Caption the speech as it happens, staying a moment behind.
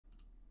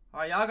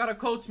Alright, y'all gotta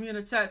coach me in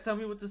the chat. Tell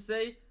me what to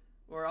say,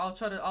 or I'll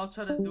try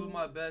to do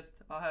my best.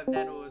 I'll have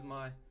Nano as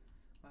my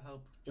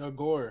help. Yo,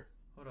 Gore.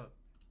 Hold up.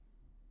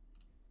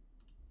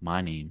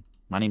 My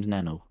name's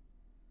Nano.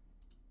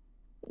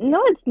 No,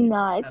 it's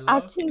not. It's Hello?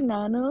 actually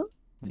Nano.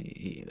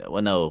 Yeah,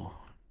 well, no.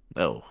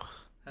 Hello?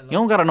 You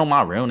don't gotta know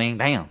my real name.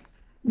 Damn.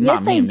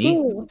 Yes, me I and me.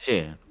 do.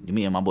 Shit. You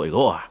me and my boy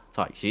Gore.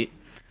 Type shit.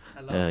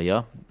 Hello?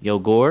 Yeah. Yo,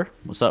 Gore.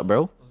 What's up,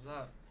 bro? What's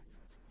up?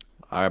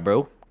 All right,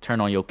 bro.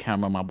 Turn on your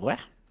camera, my boy.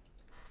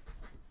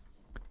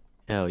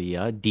 Hell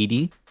yeah.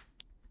 Didi.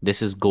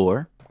 This is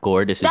Gore.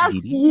 Gore, this is That's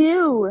Didi.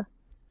 you.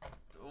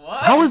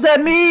 What? How is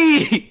that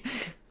me?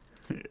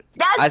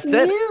 That's I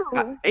said,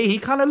 you. hey, he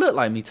kind of looked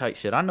like me type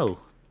shit. I know.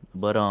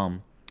 But,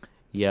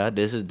 yeah,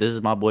 this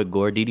is my boy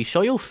Gore. Didi,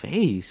 show your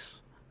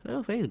face. Show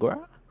your face,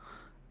 Gore.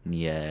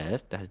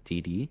 Yes, that's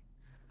Didi.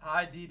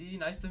 Hi, Didi.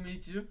 Nice to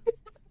meet you.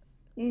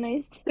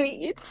 Nice to meet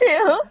you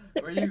too.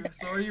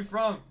 Where are you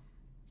from?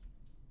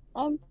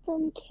 I'm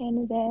from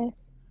Canada,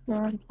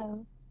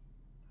 Toronto.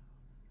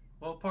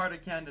 What part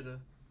of Canada?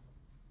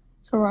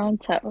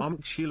 Toronto.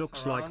 She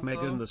looks Toronto? like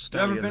Megan the You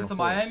Stallion. ever been to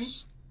Miami?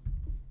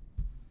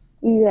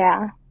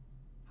 Yeah.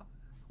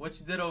 What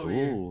you did over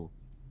here? Ooh.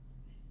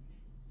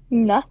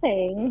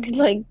 Nothing.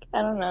 Like,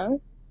 I don't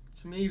know.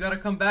 To me, you gotta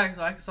come back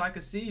so I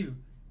can see you.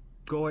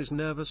 Gore's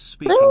nervous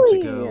speaking Really?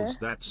 to girls.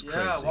 That's Yeah,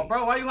 crazy. well,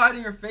 bro, why you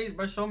hiding your face,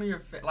 bro? Show me your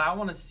face. Like, I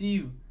want to see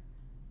you.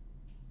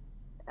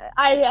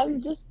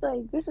 I'm just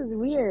like, this is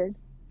weird.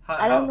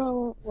 I don't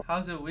know.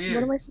 How's it What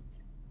weird? am I?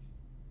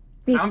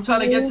 I'm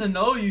trying to get to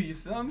know you. You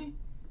feel me?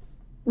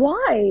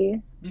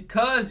 Why?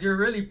 Because you're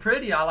really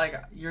pretty.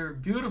 You're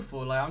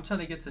beautiful. Like, I'm trying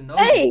to get to know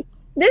Hey, you.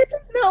 this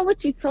is not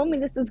what you told me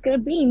this was gonna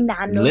be,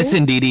 Nano.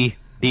 Listen, Didi.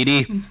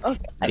 Didi. Okay.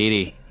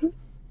 Didi.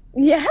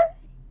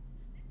 Yes.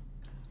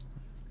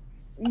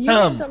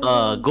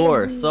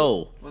 Gore,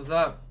 so What's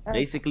up?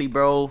 basically,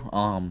 bro,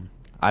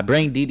 I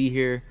bring Didi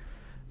here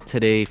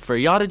today for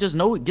y'all to just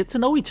get to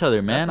know each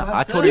other, man. That's what I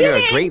I told her said. you're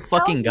You a great didn't tell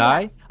fucking me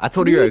guy. I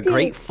told her You you're a didn't.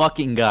 great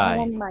fucking guy,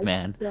 Oh my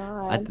man.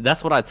 God.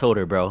 That's what I told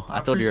her, bro.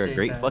 I told her you're a appreciate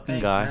great that. fucking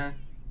Thanks, guy. Man.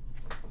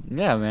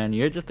 Yeah, man,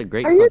 you're just a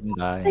great Are you fucking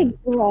guy.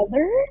 like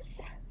brothers?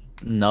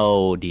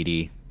 No,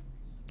 Didi.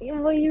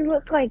 Well, you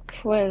look like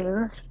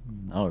twins.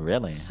 Oh,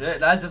 really? Shit,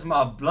 that's just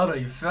my blood.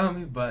 You feel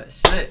me? But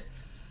shit.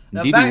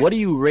 Now Didi, back- what do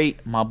you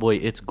rate my boy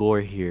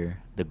ItsGor here,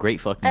 the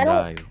great fucking I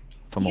guy, don't-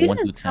 from a You 1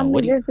 didn't through tell 10? me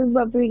What do you, this is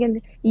what we're gonna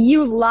do.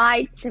 You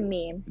lied to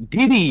me.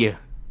 Didi?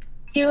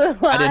 You lied.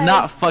 I did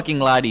not fucking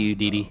lie to you,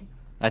 Didi.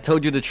 I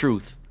told you the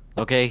truth.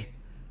 Okay.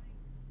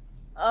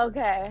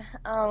 Okay.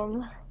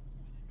 What?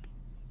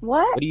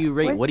 What do you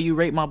rate? Where's- What do you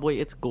rate my boy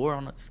ItsGor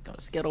on a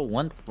scale of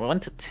 1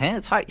 to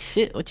 10? Type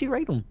shit. What you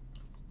rate him?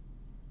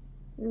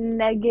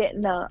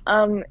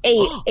 No.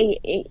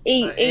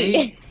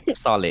 8.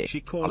 Solid.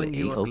 She calling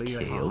you ugly,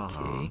 Okay, ha, ha,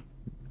 ha. okay.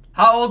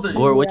 How old are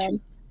you?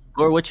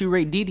 Gore, what you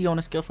rate Didi on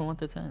a scale from 1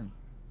 to 10?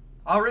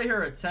 I'll rate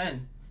her a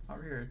 10. I'll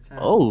rate her a 10.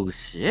 Oh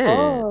shit.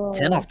 Oh,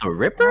 10 off the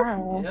ripper?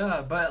 Wow.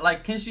 Yeah, but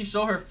like, can she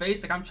show her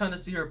face? Like, I'm trying to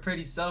see her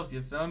pretty self.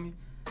 You feel me?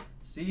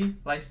 See,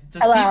 like, just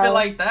keep it Hello.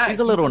 like that. She's a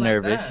Keep little it like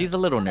nervous. that. She's a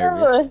little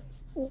nervous.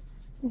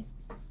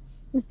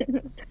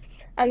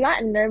 I'm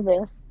not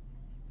nervous.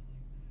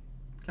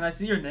 Can I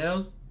see your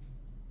nails?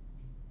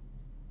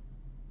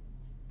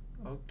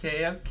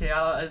 Okay.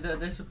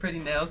 There's some pretty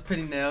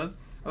nails.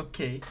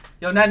 Okay.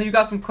 Yo, Nana, you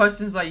got some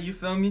questions? Like, you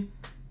feel me?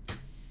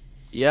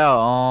 Yeah,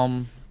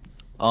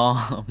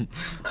 all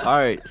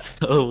right,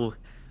 so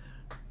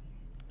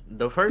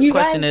the first You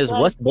question guys is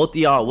like- what's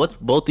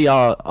both of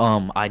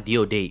y'all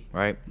ideal date,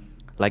 right?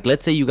 Like,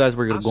 let's say you guys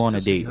were gonna Ask go on to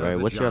a see date, her right?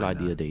 What's your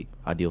vagina.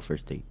 ideal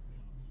first date?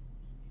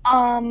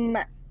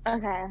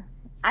 Okay.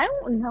 I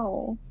don't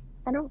know.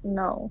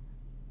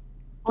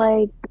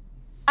 Like,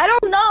 I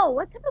don't know.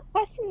 What type of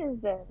question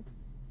is this?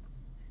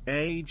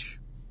 Age.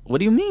 What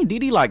do you mean,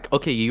 Didi? Like,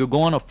 okay, you're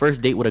going on a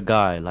first date with a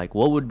guy. Like,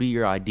 what would be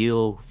your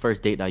ideal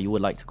first date that you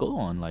would like to go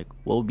on? Like,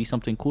 what would be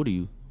something cool to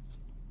you?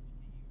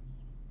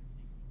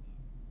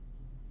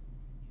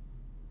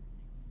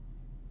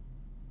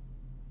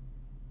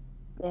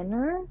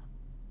 Dinner?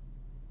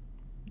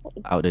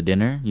 Out to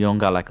dinner? You don't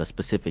got like a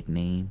specific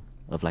name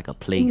of like a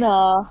place?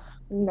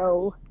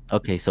 No.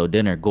 Okay, so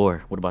dinner.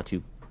 Gore, what about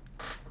you?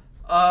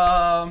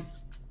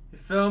 You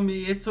feel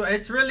me?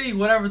 It's really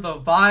whatever the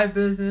vibe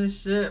is and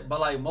shit. But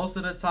like most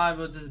of the time,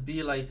 it'll just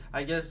be like,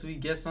 I guess we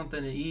get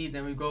something to eat,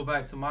 then we go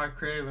back to my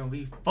crib and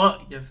we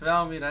fuck. You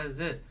feel me? That's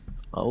it.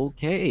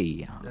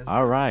 Okay. That's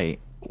All it. right.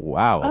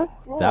 Wow.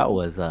 Okay. That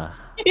was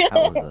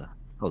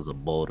a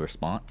bold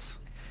response.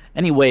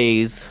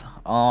 Anyways,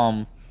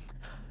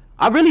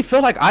 I really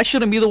feel like I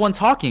shouldn't be the one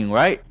talking,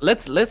 right?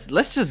 Let's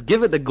just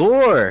give it to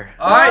Gore.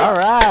 All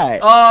right.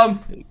 All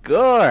right.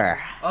 Gore.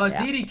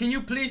 Yeah. Didi, can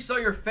you please show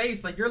your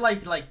face? Like you're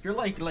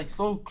like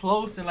so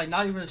close and like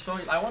not even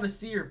showing. I want to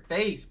see your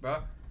face,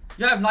 bro.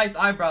 You have nice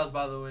eyebrows,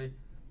 by the way.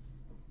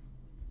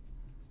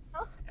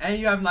 And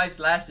you have nice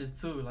lashes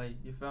too. Like,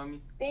 you feel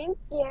me? Thank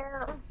you.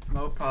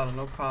 No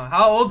problem.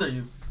 How old are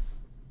you?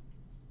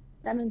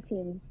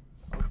 17.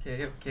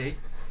 Okay.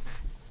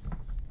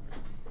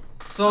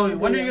 So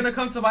when are you gonna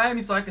come to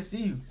Miami so I can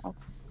see you?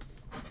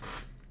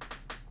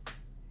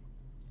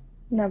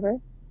 Never.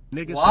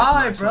 Nigga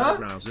Why, said my bruh?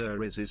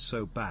 browser is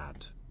so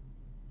bad.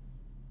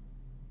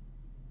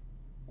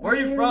 Where are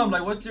you from?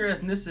 Like, what's your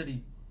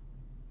ethnicity?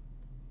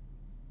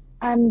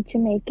 I'm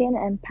Jamaican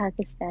and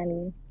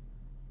Pakistani.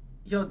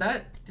 Yo,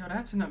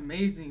 that's an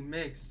amazing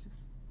mix.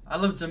 I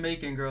love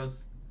Jamaican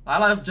girls. I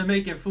love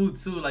Jamaican food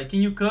too. Like,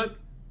 can you cook?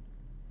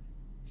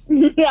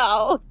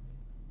 No.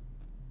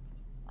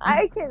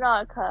 I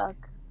cannot cook.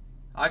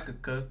 I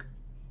could cook.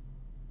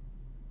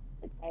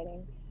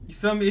 Exciting. You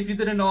feel me? If you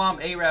didn't know, I'm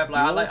Arab.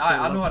 Like,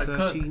 I know how to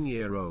cook.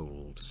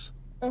 13-year-olds.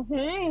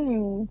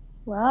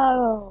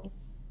 Wow.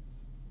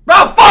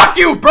 Bro, fuck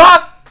you, bro.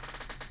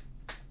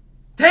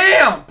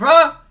 Damn,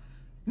 bro.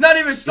 Not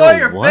even showing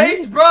your what?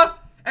 face, bro.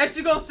 And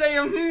she gonna say,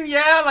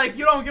 yeah, like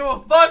you don't give a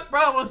fuck,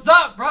 bro. What's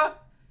up, bro?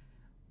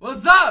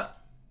 What's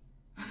up?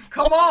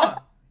 Come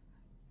on.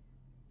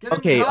 Get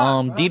Okay, a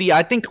job, bro. Didi,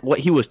 I think what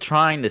he was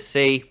trying to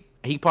say,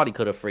 he probably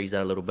could have phrased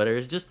that a little better.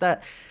 It's just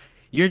that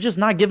you're just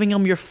not giving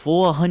him your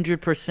full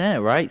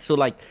 100%, right? So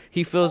like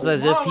he feels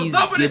as if Mom, what's he's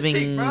up with this giving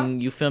chick, bro?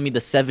 you feel me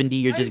the 70,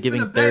 you're I just ain't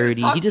giving finna beg to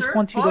 30. talk He to just her,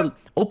 wants you to fuck.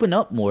 open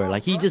up more.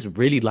 Like he bro. just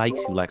really likes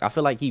you. Like I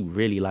feel like he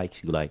really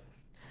likes you. Like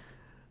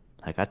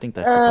I think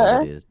that's just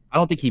all it is. I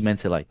don't think he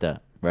meant it like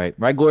that, right?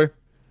 Right, Gore?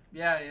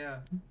 Yeah.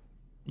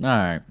 All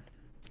right.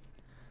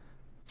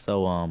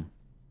 So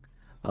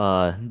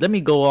let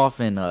me go off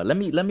and let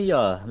me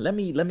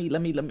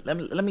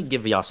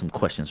give y'all some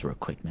questions real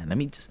quick, man. Let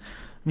me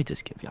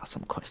just give y'all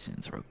some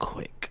questions real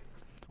quick.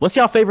 What's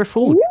y'all favorite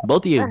food?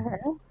 Both of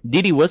you.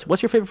 Didi,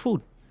 what's your favorite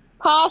food?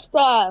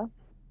 Pasta.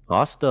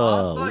 Pasta.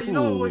 Pasta, you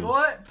know Ooh.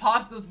 what?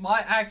 Pasta's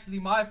actually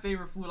my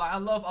favorite food. Like I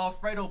love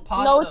Alfredo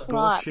pasta. No, it's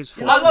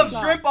not. I love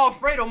shrimp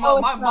Alfredo. My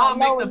mom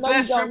make the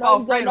best shrimp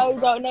Alfredo. No, you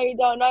don't. No, you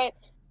don't.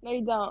 No,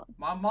 you don't.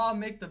 My mom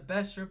make the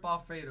best shrimp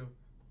Alfredo.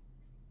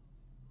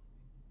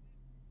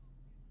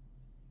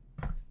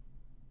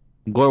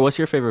 Gore, what's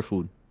your favorite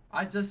food?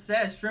 I just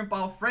said shrimp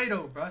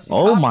Alfredo, bro.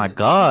 Oh my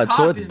God!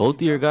 So it's copying both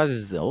of me, your bro.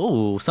 guys.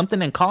 Oh,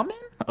 something in common.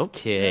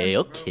 Okay, Yes,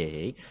 bro.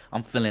 okay.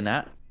 I'm feeling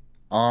that.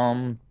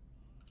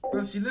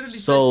 Bro, she literally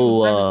said she So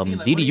was 17.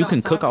 Like, Didi, what are you y'all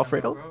can cook talking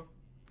Alfredo? about, bro?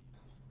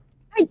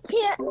 I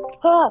can't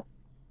cook.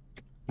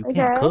 You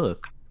can't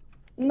cook.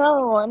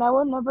 No, and I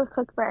will never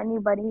cook for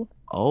anybody.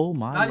 Oh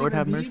my Not Lord, even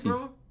have me, mercy.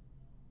 bro.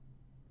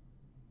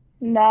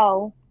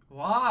 No.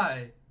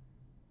 Why?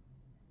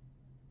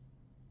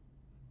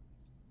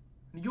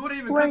 You wouldn't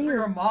even Who are cook for you?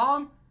 your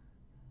mom?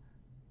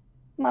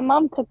 My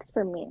mom cooks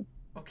for me.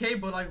 Okay,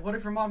 but like, what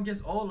if your mom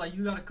gets old? Like,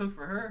 you gotta cook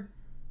for her.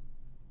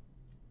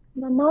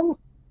 My mom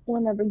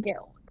will never get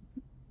old.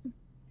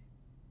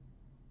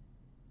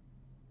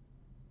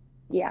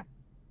 Yeah.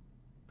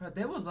 Bro,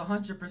 they was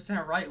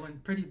 100% right when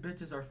pretty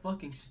bitches are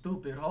fucking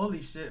stupid.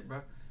 Holy shit,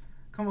 bro.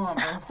 Come on,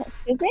 bro.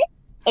 Is it?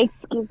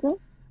 Excuse me?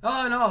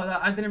 Oh no,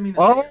 I didn't mean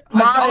to Oh say it.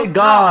 my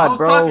God,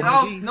 bro.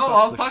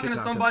 I was talking to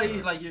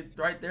somebody like you're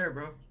right there,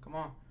 bro. Come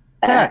on.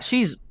 Yeah,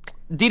 she's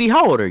Didi.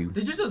 How old are you?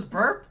 Did you just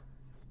burp?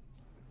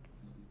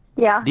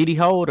 Yeah. Didi,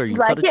 how old are you?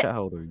 Tell Like the it? chat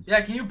how old are you?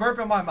 Yeah, can you burp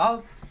in my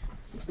mouth?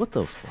 What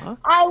the fuck?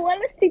 I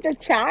want to see the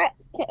chat.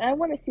 I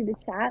want to see the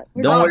chat.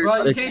 Don't No, worry bro,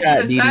 about you the can't chat,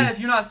 see the Didi. chat if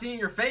you're not seeing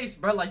your face,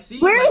 bro. Like, see,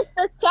 Where like, is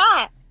the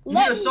chat? you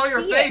need to show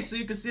your face so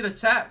you can see the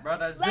chat, bro.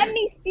 That's Let it.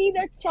 me see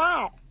the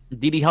chat.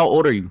 Didi, how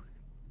old are you?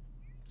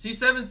 She's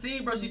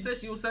 17, bro. She said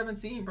she was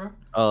 17, bro.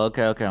 Oh,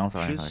 okay. I'm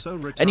sorry. She's sorry. so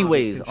retarded,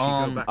 Anyways, can she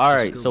go back all to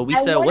right. So school? we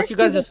I said, wanna what's your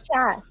see the guys'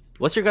 chat.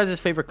 what's your guys'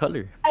 favorite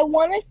color? I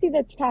want to see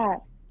the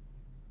chat.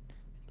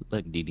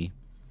 Look, Didi.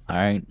 All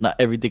right, not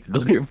everything can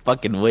go your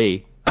fucking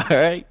way. All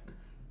right.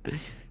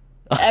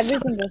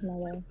 Everything goes my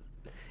way.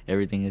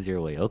 Everything is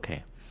your way.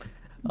 Okay.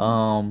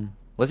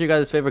 What's your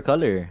guys' favorite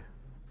color?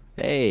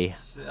 Hey.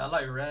 Shit, I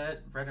like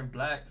red and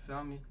black.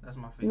 Feel me? That's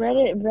my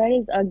favorite. Red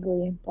is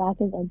ugly. Black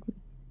is ugly.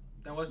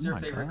 Then what's Oh your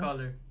my favorite God.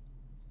 color?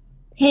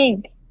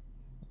 Pink.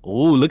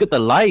 Oh, look at the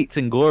lights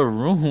in Gore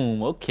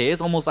room. Okay,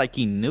 it's almost like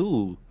he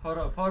knew. Hold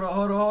up.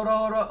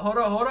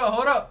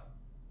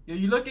 Yo,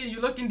 you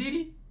looking,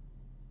 Didi?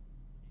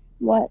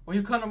 What? When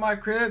you come to my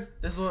crib,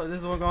 this is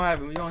what gonna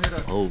happen. We gonna hit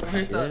the. Oh, we gonna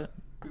hit the. shit.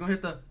 We gonna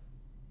hit the.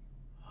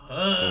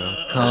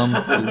 Come.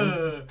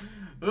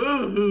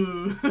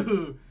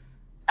 Ooh.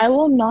 I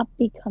will not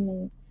be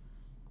coming.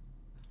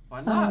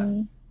 Why not?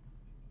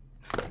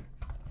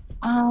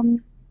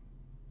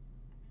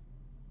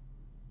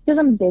 Because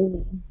I'm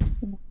busy.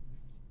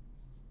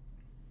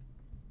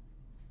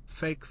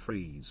 Fake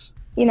freeze.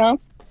 You know?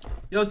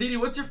 Yo, Didi,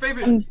 what's your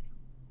favorite?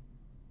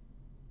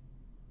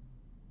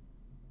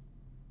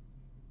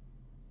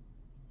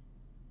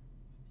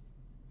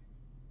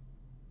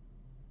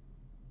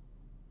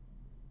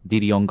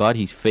 Didi, on God,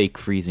 he's fake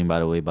freezing, by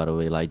the way.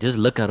 Like, just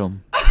look at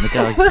him. Look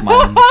how he's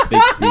smiling. He's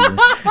fake freezing.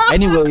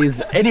 Anyways.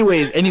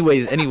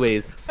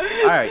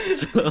 All right.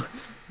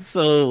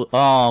 So,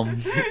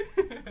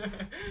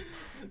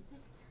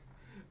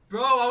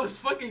 Bro, I was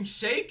fucking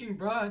shaking,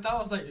 bro. I thought I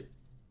was like.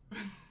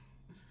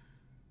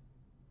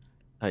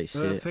 Hey,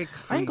 shit. Fake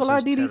I ain't freeze gonna lie,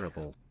 is Didi.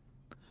 terrible.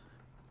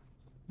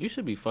 You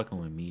should be fucking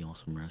with me on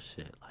some real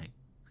shit. Like,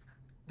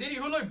 Diddy,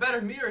 who look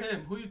better, me or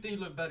him? Who you think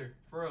look better?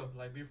 For real,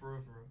 like be for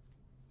real, for real.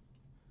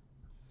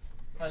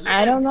 Like,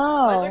 I don't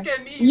know. Like, look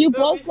at me. You feel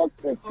both me? look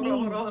the Hold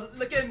same. on.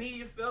 Look at me.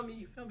 You feel me?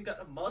 You feel me? Got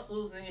the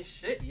muscles and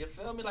shit. You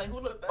feel me? Like who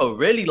look better? Oh,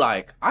 really?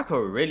 Like I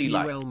could really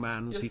like. UL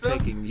man's You he feel me?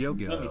 taking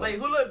yo-yo. Like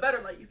who look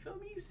better? Like you feel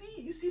me?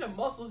 You see the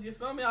muscles. You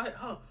feel me?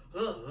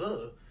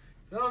 Feel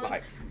me?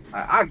 Like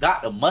I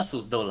got the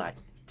muscles though. Like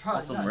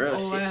Probably some not real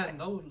low shit. ad,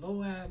 no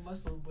low ad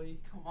muscle, boy.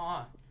 Come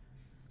on.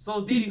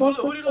 So Didi, who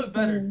do you look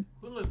better?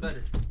 Who look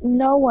better?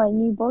 No one.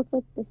 You both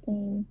look the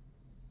same.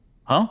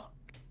 Huh?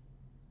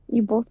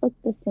 You both look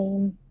the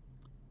same.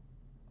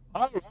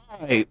 All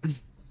right.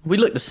 We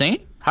look the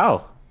same?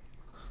 How?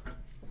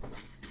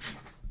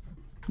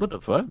 What the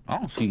fuck? I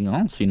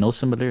don't see no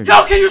similarity.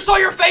 Yo, can you show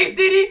your face,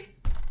 Didi?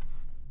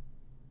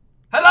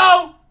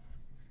 Hello?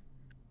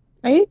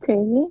 Are you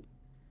crazy?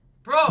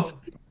 Bro,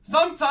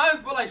 sometimes,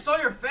 but like, show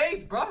your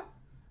face, bro.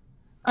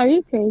 Are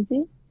you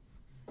crazy?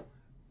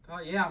 Oh,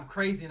 yeah, I'm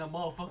crazy in a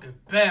motherfucking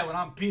bed when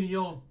I'm beating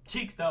your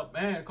cheeks up,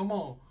 man. Come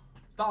on.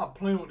 Stop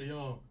playing with the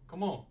young.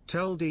 Come on.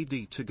 Tell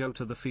DD to go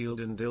to the field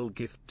and he'll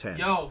gift 10.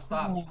 Yo,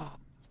 stop.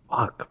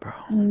 Fuck, bro.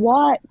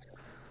 What?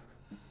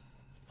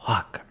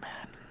 Fuck,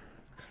 man.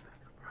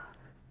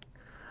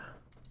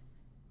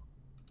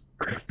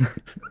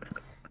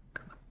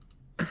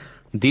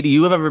 Didi,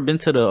 you have ever been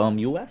to the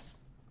U.S.?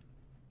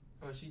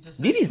 Bro, she just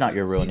said Didi's she- not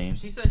your real name.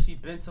 She said she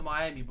been to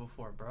Miami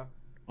before, bro.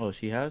 Oh,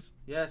 she has?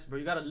 Yes, bro,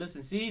 you gotta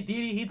listen. See,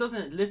 Didi, he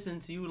doesn't listen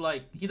to you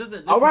like he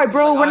doesn't. Listen All right, to you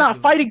bro. like We're I not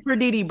do. fighting for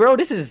Didi, bro.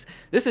 This is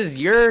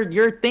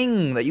your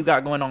thing that you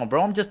got going on,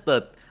 bro. I'm just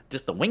the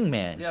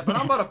wingman. Yeah, but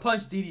I'm about to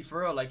punch Didi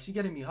for real. Like she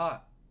getting me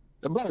hot.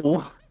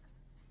 Bro.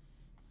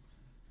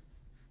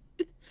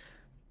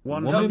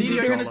 $100 Yo, Didi,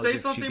 are you gonna say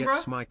if something, she bro?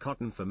 gets my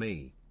cotton for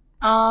me.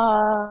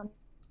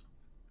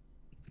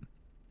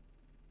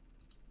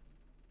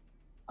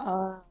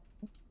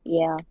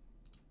 Yeah.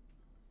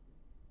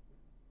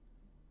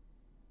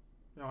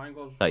 Yo, I ain't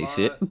gonna fly. Like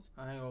shit.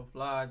 I ain't gonna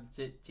fly.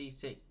 She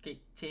said, "Get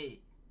it."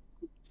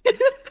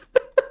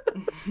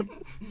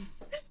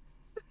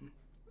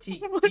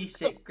 She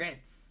said,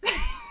 "Grits."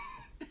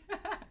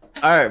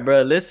 All right,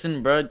 bro.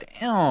 Listen, bro.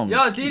 Damn.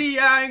 Yo, Didi,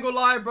 yeah, I ain't gonna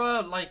lie,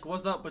 bro. Like,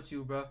 what's up with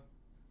you, bro?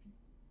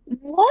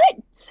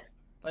 What?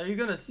 Like, you're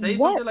gonna say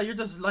What? something? Like, you're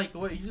just like,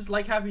 what? You just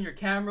like having your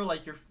camera,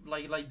 like you're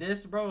like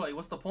this, bro? Like,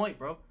 what's the point,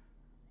 bro?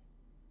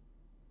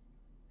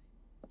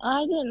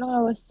 I didn't know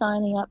I was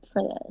signing up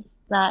for this.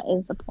 That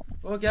is the point.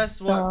 Well, guess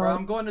what, bro? So-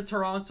 I'm going to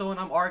Toronto and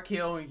I'm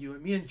RKOing you,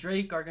 and me and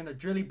Drake are gonna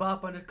drilly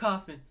bop on the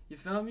coffin. You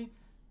feel me?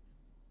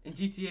 In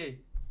GTA.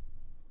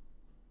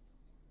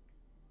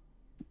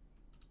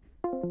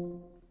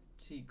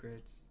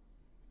 Secrets.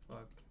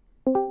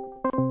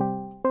 Fuck.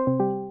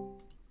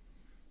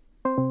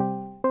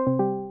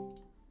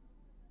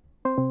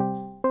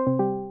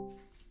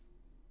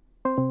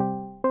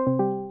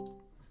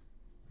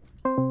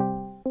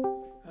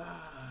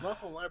 I'm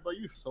not gonna lie, bro.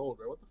 You sold,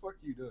 bro. What the fuck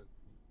are you doing?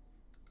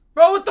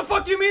 Bro, what the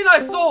fuck you mean I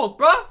sold,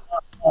 bro?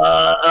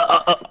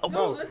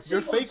 Bro, that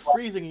you're shit fake was-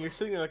 freezing and you're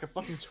sitting there like a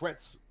fucking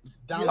Tourette's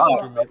down Yeah.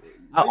 syndrome, man.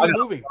 Why are you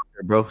moving?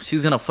 Bro,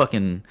 she's gonna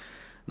fucking.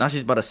 Now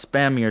she's about to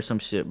spam me or some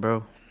shit,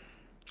 bro.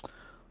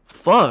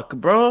 Fuck,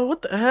 bro.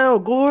 What the hell,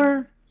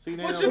 Gore? See,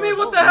 What now, you bro, mean,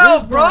 what don't the hell,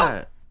 Rizz bro?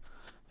 that.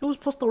 It was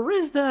supposed to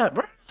Rizz that,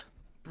 bro.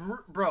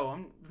 Bro,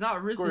 I'm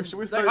not risen. Gore, should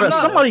we Like, start- I'm Bro,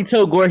 not, somebody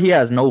tell Gore he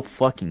has no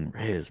fucking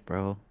Rizz,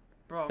 bro.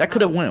 bro, That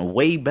could have went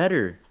way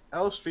better.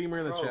 L streamer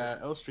in the Bro. chat.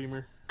 L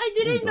streamer. I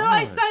didn't Oh, know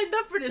I God. signed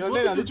up for this. Yo,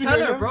 What Nana, did did you you tell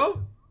hear her, him?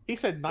 bro? He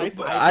said nice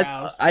I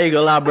eyebrows. ain't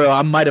gonna lie, bro.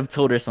 I might have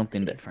told her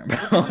something different,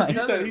 bro. What did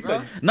you tell her, he bro?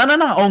 said- No.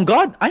 On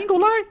God, I ain't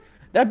gonna lie.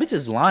 That bitch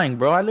is lying,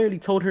 bro. I literally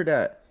told her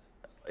that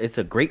it's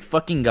a great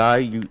fucking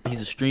guy.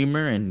 He's a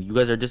streamer, and you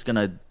guys are just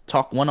gonna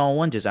talk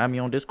one-on-one. Just add me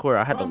on Discord.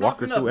 I had Bro, to I'm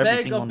walk not her through gonna beg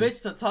everything. a On...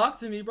 bitch to talk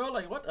to me, bro.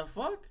 Like, what the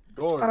fuck?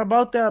 It's not Gore.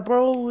 about that,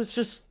 bro. It's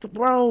just,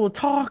 bro,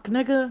 talk,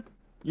 nigga.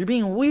 You're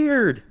being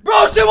weird.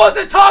 Bro, she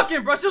wasn't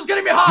talking, bro. She was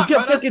getting me You hot,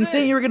 kept bro. fucking That's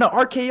saying it. you were gonna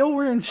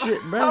RKO her and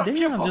shit, I bro. don't give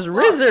Damn, a just fuck.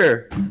 Rizz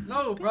her.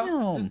 No, bro.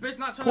 Damn. This bitch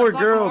not trying Poor to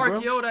talk girl, to bro.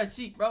 RKO that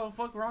cheek, bro. What the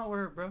fuck wrong with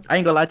her, bro? I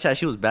ain't gonna lie, chat.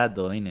 She was bad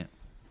though, ain't it?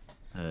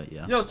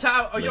 Yeah. Yo,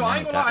 chat. Yo, Yeah, I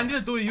ain't gonna lie. that- I need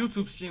to do a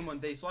YouTube stream one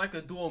day so I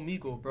could do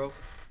Omegle, bro.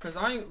 Cause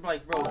I ain't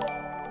like, bro.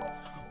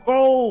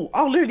 Bro,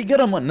 I'll literally get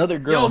him another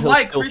girl. Yo, and he'll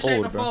Mike, still appreciate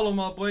fold, the bro. follow,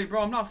 my boy,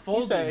 bro. I'm not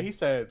folding. He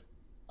said,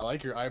 I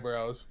like your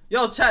eyebrows.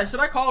 Yo, chat. Should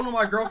I call one of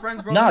my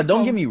girlfriends, bro? Nah, Let don't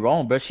call- get me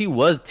wrong, bro. She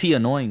was T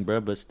annoying,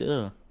 bro, but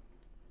still.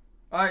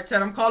 All right,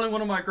 chat. I'm calling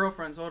one of my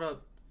girlfriends. Hold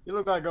up. You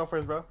don't got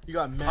girlfriends, bro. You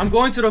got men. I'm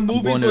going to the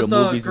movies going to with the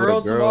the movies with a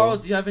girl girl. tomorrow.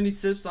 Do you have any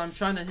tips I'm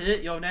trying to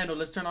hit? Yo, Nando,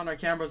 let's turn on our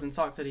cameras and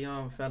talk to the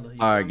fella. You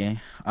All right, feel me? gang.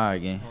 All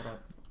right, gang. Hold up.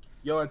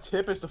 Yo, a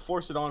tip is to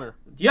force it on her.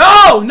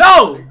 Yo,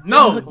 no.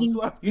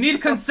 Yo, You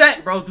need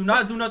consent, bro. Do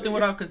not do nothing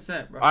without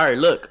consent, bro. All right,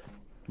 look,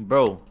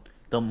 bro.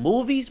 The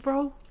movies,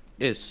 bro,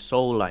 is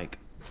so like,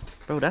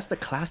 bro. That's the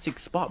classic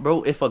spot,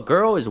 bro. If a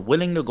girl is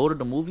willing to go to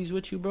the movies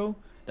with you, bro,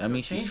 that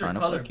means she's Change your trying to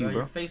color, fuck bro. you, bro.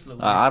 Your face look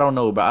I weird. don't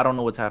know, bro. I don't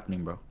know what's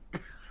happening, bro.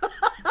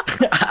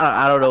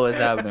 I don't know what's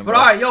happening, But bro.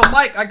 all right, yo,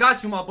 Mike, I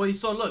got you, my boy.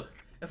 So look,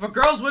 if a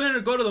girl's willing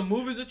to go to the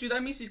movies with you,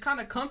 that means she's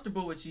kind of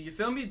comfortable with you. You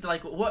feel me?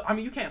 Like what? I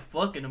mean, you can't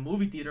fuck in a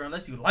movie theater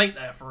unless you like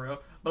that for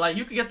real. But like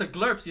you can get the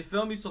glurps. You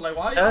feel me? So like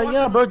why?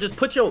 Yeah, bro. Just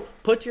put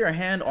your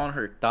hand on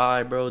her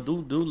thigh, bro.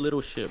 Do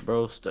little shit,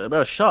 bro.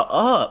 Bro, shut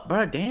up,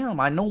 bro. Damn,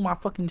 I know my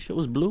fucking shit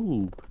was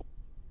blue.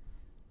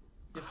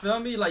 You feel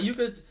me? Like you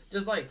could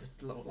just like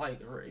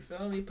you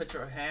feel me? Put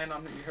your hand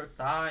on her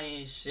thigh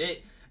and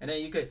shit, and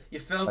then you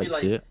feel me?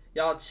 Like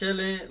y'all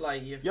chilling,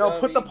 like you. Yo,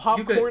 put the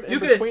popcorn in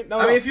between. No,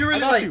 I mean, if you really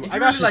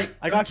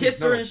like,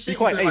 kiss her and shit,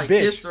 you could like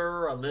kiss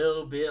her a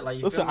little bit.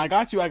 Like, listen, I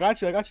got you.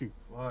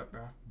 What,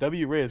 bro?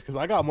 W Rizz, because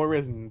I got more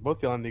Rizz than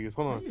both y'all niggas.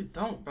 Hold on. No, you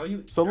don't, bro.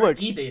 So you're look,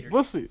 an E-dater.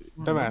 listen,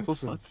 dumbass,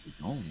 listen.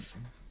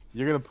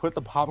 You're gonna put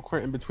the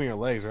popcorn in between your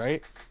legs,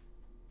 right?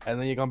 And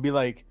then you're gonna be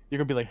like,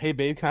 hey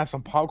babe, can I have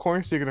some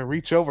popcorn? So you're gonna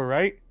reach over,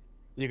 right?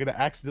 You're gonna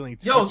accidentally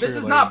touch Yo, this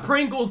is not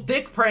Pringle's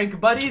dick prank,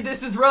 buddy.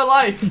 This is real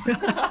life.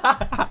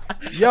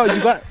 Yo,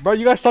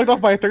 you got sucked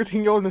off by a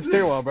 13-year-old in the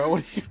stairwell, bro.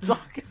 What are you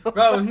talking about?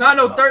 Bro, it's not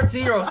no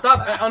 13-year-old.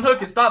 Stop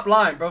unhooking. Stop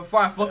lying, bro.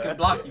 Before I fucking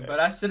block you, bro.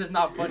 That shit is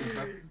not funny,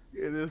 bro.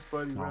 It is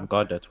funny, bro. Oh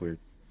God, that's weird.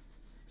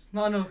 It's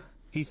not no.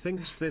 He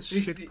thinks this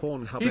shit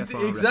Pornhub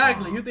FR.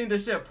 Exactly. You think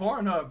this shit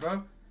Pornhub,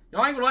 bro? Yo,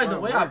 I ain't gonna lie. The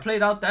way I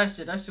played out that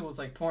shit was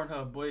like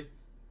Pornhub, boy.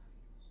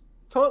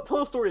 Tell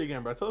a story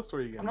again, bro. Tell a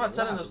story again. I'm not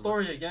telling the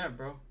story again,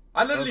 bro.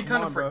 I literally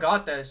kind of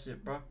forgot that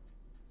shit, bro.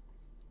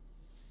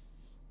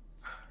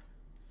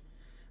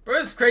 Bro,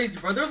 it's crazy,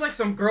 bro. There's like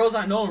some girls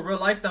I know in real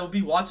life that will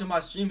be watching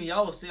my stream and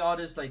y'all will see all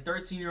this like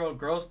 13-year-old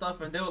girl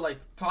stuff and they'll like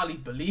probably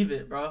believe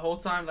it, bro. The whole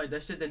time like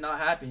that shit did not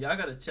happen. Y'all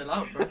gotta chill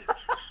out, bro.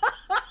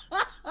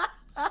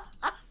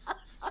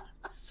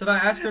 Should I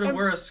ask her to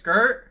wear a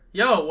skirt?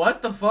 Yo,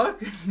 what the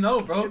fuck?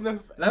 No, bro.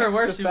 Let her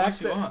wear what she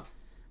wants.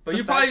 But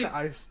you probably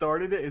I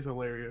started it is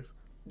hilarious.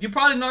 You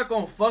probably not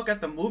gonna fuck at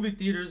the movie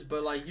theaters,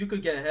 but like you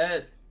could get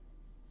head.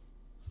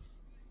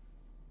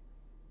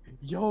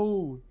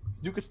 Yo,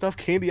 you could stuff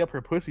candy up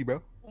her pussy,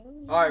 bro.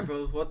 Alright,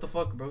 bro. What the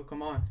fuck, bro?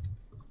 Come on.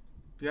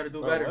 You gotta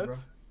do better, what? bro.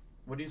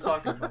 What are you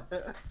talking about?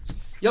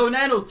 Yo,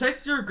 Nano,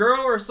 text your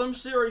girl or some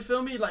shit, or you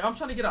feel me? Like, I'm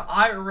trying to get an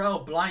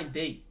IRL blind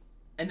date.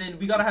 And then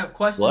we gotta have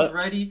questions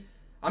ready.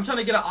 I'm trying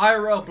to get an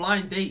IRL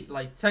blind date.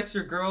 Like, text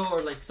your girl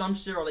or like some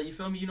shit, or like, you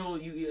feel me? You know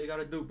what you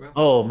gotta do, bro.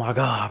 Oh my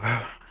God, bro.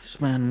 This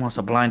man wants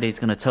a blind date. He's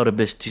gonna tell the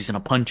bitch she's gonna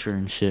punch her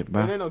and shit,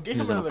 bro. No, get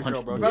him another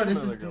girl, bro. Bro,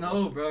 this is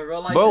no, bro.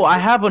 Real life. Bro, I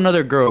have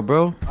another girl,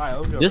 bro. Alright,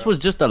 let's go. This was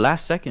just the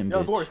last second,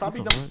 Yo, bitch. Gor, stop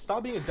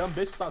being a dumb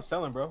bitch. Stop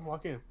selling, bro.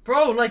 Walk in.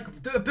 Bro,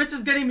 like, the bitch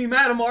is getting me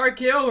mad. I'm gonna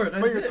RKO her.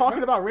 Bro, you're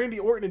talking about Randy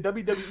Orton and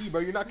WWE,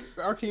 bro. You're not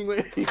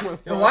RKing anyone.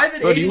 Yo, why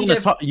did bro,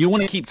 you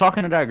wanna keep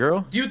talking to that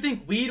girl? Do you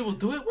think weed will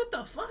do it? What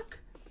the fuck?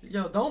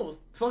 Yo, don't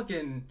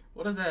fucking,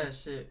 what is that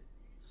shit?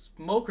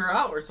 Smoke her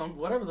out or something,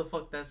 whatever the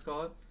fuck that's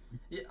called.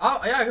 Yeah,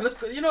 yeah, let's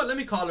go. You know what? Let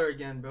me call her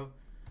again, bro.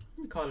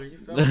 Let me call her. You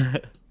feel me?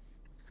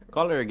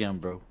 Call her again,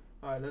 bro.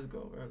 All right, let's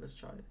go, bro. Let's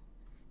try it.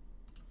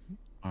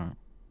 All right.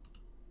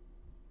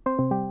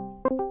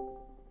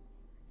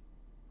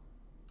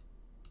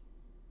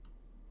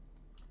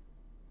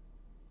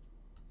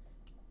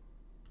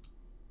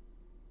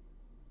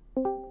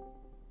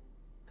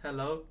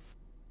 Hello.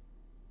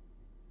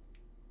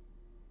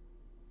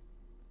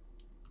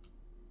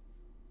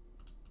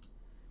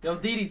 Yo,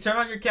 Didi, turn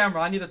on your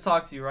camera. I need to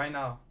talk to you right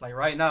now. Like,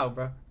 right now,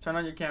 bro. Turn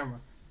on your camera.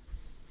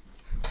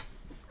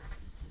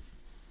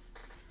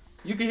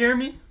 You can hear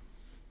me?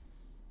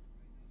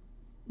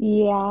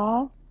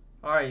 Yeah.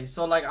 Alright,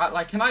 so,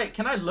 like, can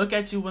I look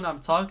at you when I'm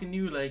talking to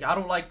you? Like, I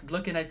don't like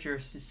looking at your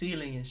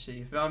ceiling and shit.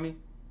 You feel me?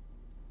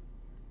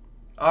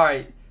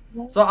 Alright.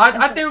 So,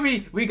 I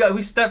think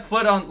we stepped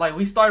foot on, like,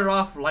 we started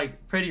off,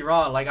 like, pretty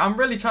wrong. Like, I'm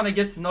really trying to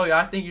get to know you.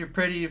 I think you're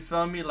pretty, you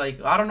feel me?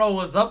 Like, I don't know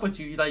what's up with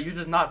you. Like, you're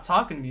just not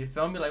talking to me, you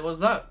feel me? Like,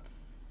 what's up?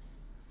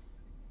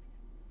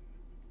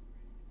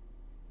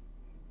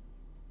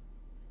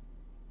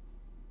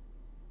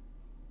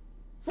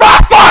 Bro,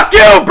 fuck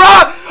you,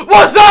 bro!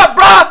 What's up,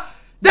 bro?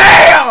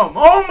 Damn!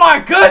 Oh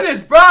my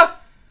goodness, bro!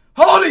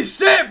 Holy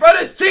shit, bro!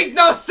 This cheek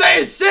not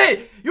saying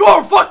shit! You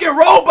are a fucking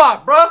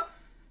robot, bro!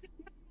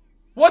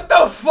 What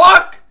the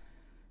fuck?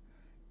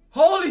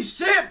 Holy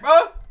shit, bro!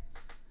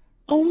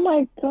 Oh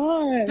my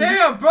God.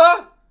 Damn,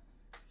 bro!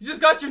 You just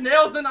got your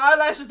nails done, the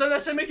eyelashes done,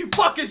 that shit make you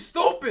fucking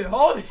stupid!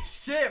 Holy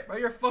shit, bro!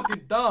 You're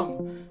fucking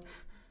dumb.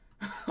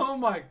 Oh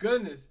my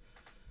goodness.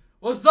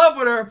 What's up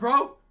with her,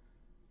 bro?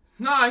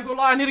 Nah, I ain't gonna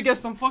lie, I need to get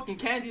some fucking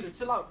candy to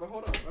chill out, bro.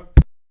 Hold up, bro.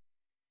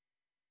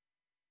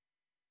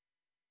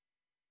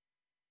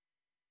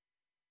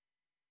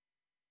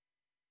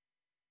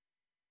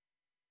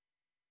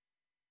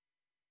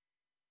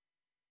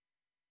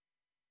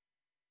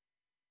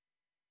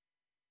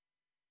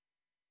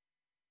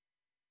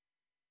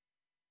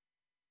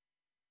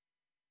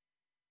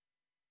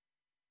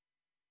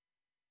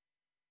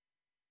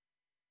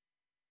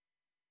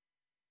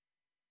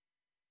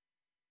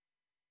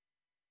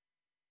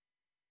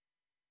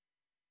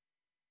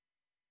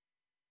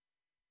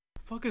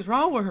 Fuck is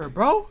wrong with her,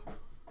 bro?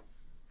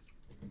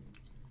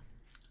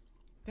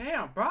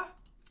 Damn, bro.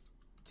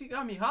 She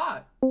got me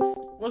hot.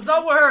 What's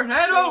up with her,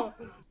 Nano?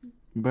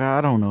 Bro,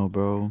 I don't know,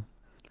 bro.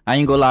 I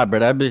ain't gonna lie, bro.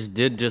 That bitch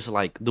did just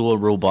like do a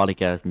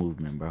robotic ass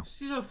movement, bro.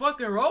 She's a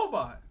fucking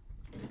robot.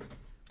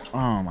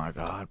 Oh my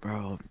god,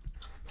 bro.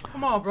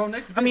 Come on, bro.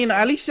 Next. I mean,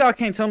 at least y'all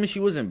can't tell me she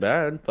wasn't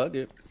bad. Fuck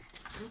it.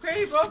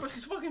 Okay, bro, but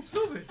she's fucking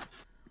stupid.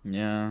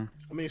 Yeah.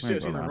 I mean,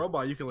 shit, she's a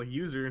robot. You can like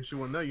use her and she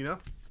won't know, you know?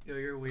 Yo,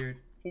 you're weird.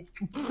 What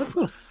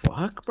the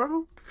fuck,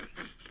 bro?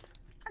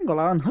 I ain't gonna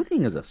lie,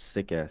 Unhooking is a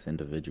sick ass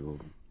individual.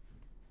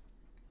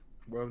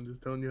 Bro, I'm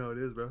just telling you how it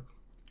is, bro.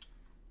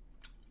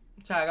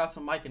 Chad, I got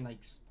some Mike and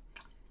Nikes.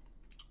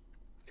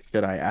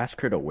 Should I ask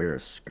her to wear a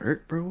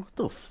skirt, bro? What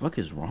the fuck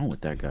is wrong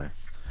with that guy?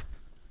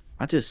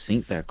 I just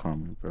synced that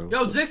comment, bro.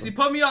 Yo, Jixie,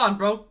 put me on,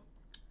 bro.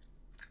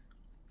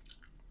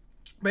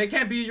 But it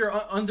can't be your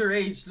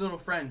underage little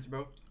friends,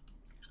 bro.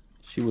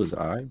 She was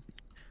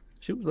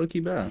She was low-key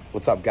bad.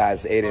 What's up,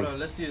 guys? Aiden. Hold on,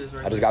 let's see this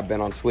right I just got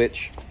Ben on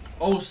Twitch.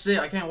 Oh shit,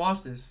 I can't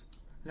watch this.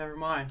 Never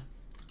mind.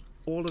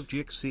 All of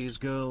Jixie's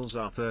girls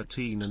are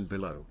 13 and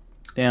below.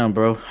 Damn,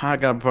 bro. I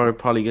gotta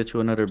probably get you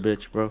another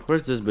bitch, bro.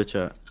 Where's this bitch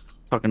at?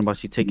 Talking about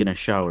she taking a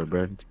shower,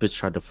 bro. This bitch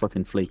tried to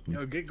fucking flake me.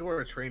 Yo, get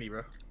Gore a trainee,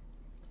 bro.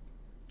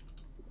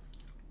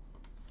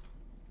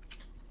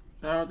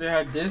 I don't know if they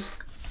had disc.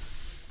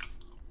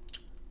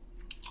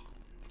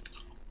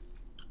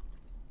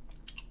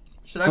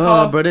 Should I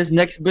call? Bro, this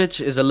next bitch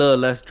is a little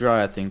less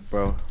dry, I think,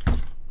 bro.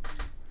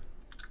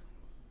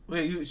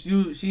 Wait,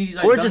 she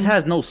like. Or just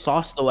has no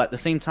sauce though. At the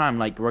same time,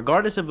 like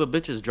regardless if a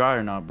bitch is dry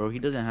or not, bro, he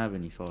doesn't have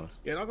any sauce.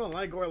 Yeah, not gonna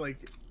lie, Gore.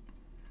 Like,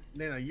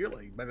 Nana, you're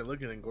like better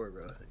looking than Gore,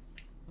 bro.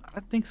 I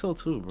think so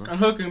too, bro. I'm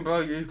hooking,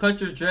 bro. You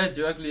cut your dreads,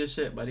 you're ugly as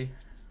shit, buddy.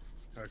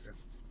 Okay.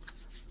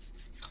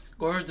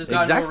 Gore just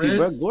got Exactly, no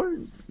bro. Rizz. Gore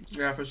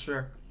Yeah, for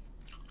sure.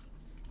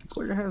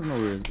 has no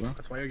Rizz, bro.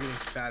 That's why you're getting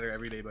fatter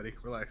every day, buddy.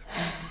 Relax.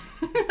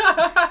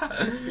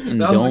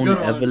 And That was a Don good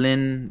one.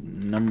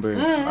 Evelyn number.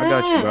 I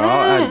got you, bro.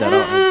 I'll add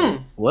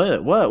that.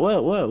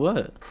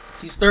 What?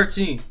 He's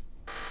 13.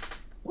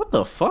 What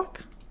the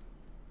fuck?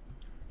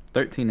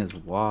 13 is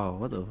wow.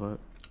 What the fuck?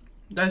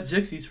 That's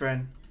Jixie's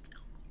friend.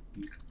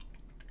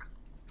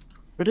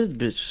 But this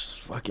bitch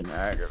fucking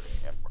aggravating.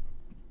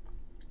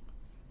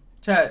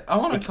 Chat, I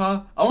want to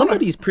call. Some of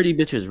these pretty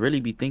bitches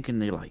really be thinking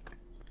they like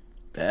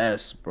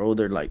best, bro.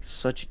 They're like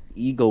such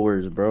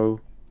egoers, bro.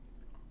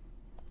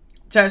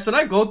 Chat, should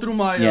I go through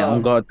my? Yeah,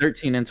 on God,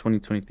 13 and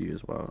 2023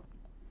 as well.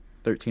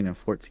 13 and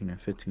 14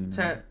 and 15.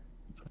 Chat,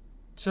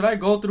 should I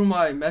go through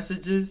my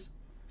messages?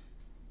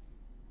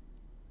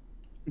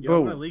 Yo,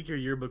 I'm Bro, gonna leak your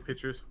yearbook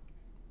pictures.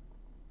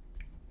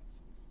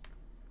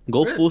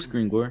 go full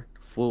screen, Gore.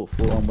 Full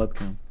on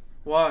webcam.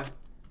 Why?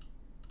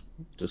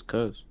 Just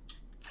cause.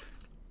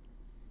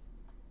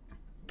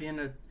 Being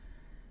a.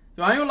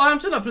 Yo, I ain't gonna lie, I'm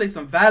trying to play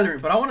some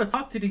Valorant, but I want to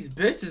talk to these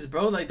bitches,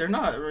 bro. Like they're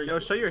not. Yo,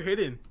 show your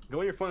hidden.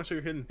 Go on your phone and show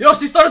your hidden. Yo,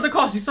 she started the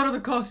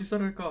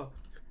call.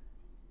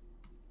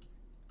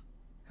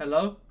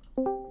 Hello?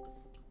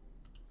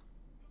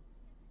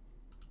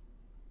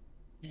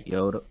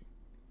 Yo.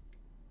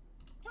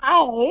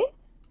 Hi.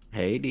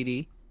 Hey,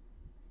 Didi.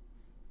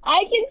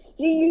 I can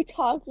see you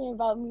talking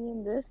about me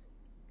in this.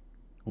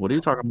 What are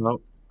you talking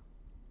about?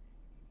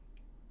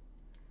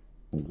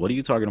 What are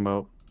you talking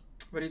about?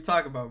 What are you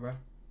talking about, bro?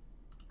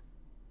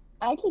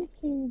 I can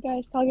hear you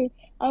guys talking.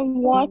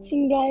 I'm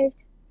watching guys.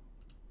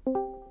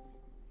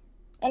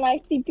 And I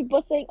see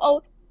people saying,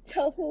 oh,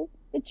 tell her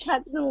the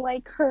chat doesn't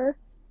like her.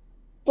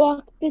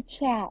 Fuck the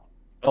chat.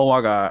 Oh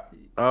my god.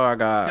 Yo, I ain't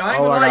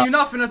gonna lie, you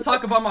not finna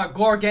talk about my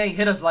Gore gang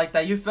hitters like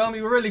that. You feel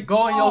me? We really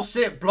go in your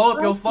shit, blow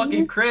up your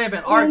fucking crib,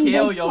 and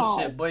RKO your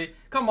shit, boy.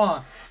 Come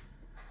on.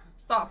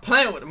 Stop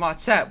playing with my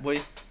chat, boy.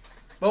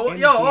 But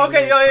yo,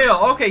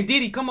 okay,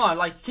 Didi, come on.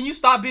 Like, can you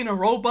stop being a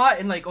robot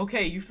and like,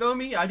 okay, you feel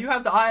me? You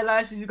have the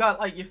eyelashes, you got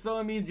like, you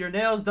feel me? Your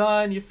nails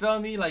done, you feel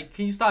me? Like,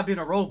 can you stop being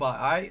a robot,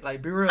 alright?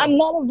 Like, be real. I'm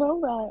not a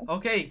robot.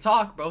 Okay,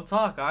 talk, bro,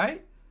 talk,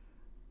 alright?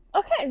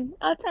 Okay,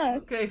 I'll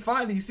talk. Okay,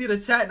 finally, you see the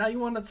chat, now you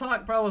want to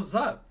talk, bro, what's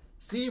up?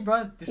 See,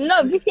 bro?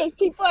 No, because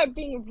people are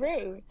being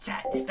rude.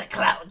 Chat, this the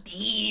cloud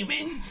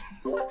demons.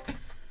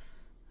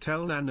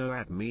 Tell Nano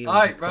at me.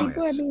 Alright, bro.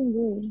 People are being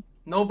rude.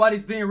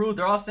 Nobody's being rude.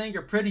 They're all saying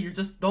you're pretty. You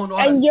just don't know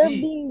how to And you're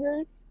speak. being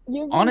rude.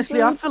 You're being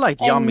Honestly, I rude, feel like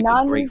y'all and make a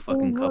Nana's great being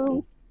fucking couple.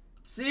 rude.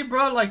 See,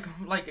 bro, like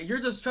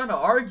you're just trying to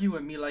argue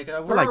with me. Like,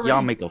 I feel like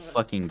y'all make a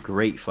fucking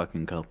great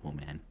fucking couple,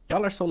 man.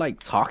 Y'all are so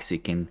like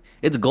toxic and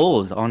it's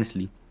goals,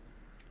 honestly.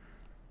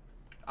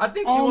 I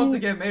think she wants to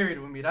get married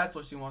with me. That's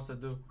what she wants to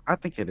do. I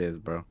think it is,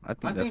 bro. I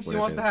think she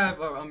wants to have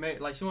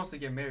like she wants to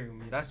get married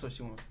with me. That's what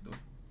she wants to do.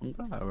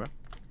 Okay, bro.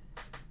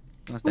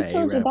 What's Who that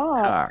told you A-rap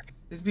that? cock?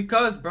 It's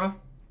because, bro,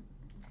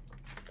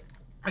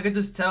 I could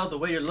just tell the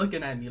way you're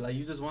looking at me. Like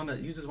you just wanna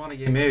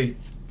get married.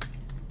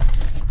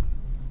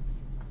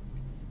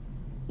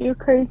 You're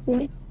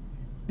crazy.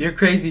 You're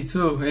crazy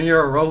too, and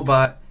you're a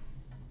robot.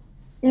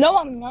 No,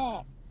 I'm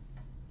not.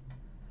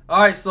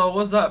 All right, so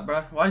what's up,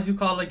 bro? Why'd you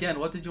call again?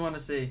 What did you want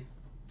to say?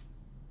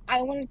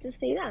 I wanted to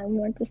say that. I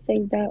wanted to say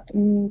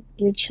that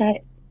your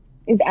chat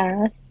is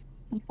ass.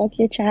 Fuck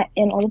your chat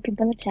and all the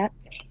people in the chat.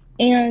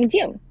 And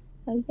you.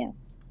 So, yeah.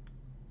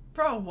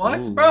 Bro,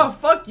 what? Ooh. Bro,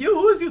 fuck you.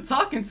 Who is you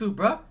talking to,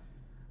 bro?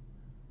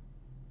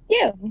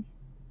 You.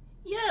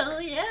 Yeah.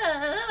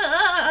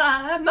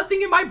 I have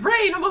nothing in my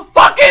brain. I'm a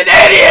fucking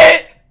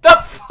idiot. The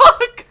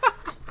fuck?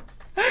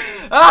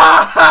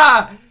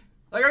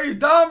 Like, are you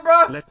dumb,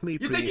 bro? Let me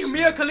You think you please-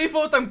 Mia Khalifa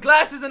with them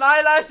glasses and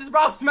eyelashes,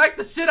 bro? I'll smack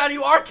the shit out of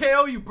you,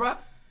 RKO you, bro.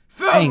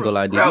 Feel I ain't gonna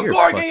lie, dude, real you're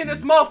gore gang in fucking-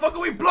 this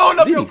motherfucker. We blowing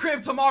up your Jeez.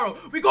 crib tomorrow.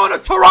 We going to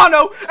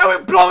Toronto and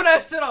we blowing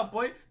that shit up,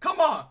 boy. Come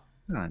on.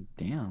 God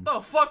damn.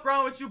 The fuck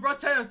wrong with you, bro?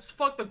 Tell you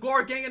fuck the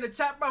gore gang in the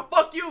chat, bro.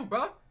 Fuck you,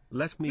 bro.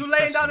 Let me You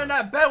laying press down in her.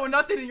 that bed with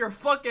nothing in your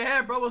fucking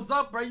head, bro. What's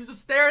up, bro? You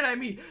just staring at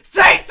me.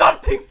 Say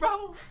something,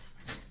 bro.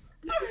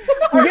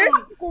 You're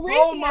Oh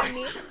screaming my- at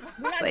me.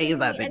 You're not Say giving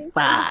me something. any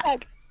time to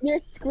talk. You're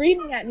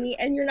screaming at me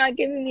and you're not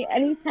giving me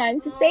any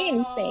time to say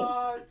anything.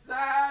 Oh,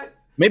 chat.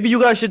 Maybe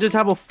you guys should just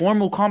have a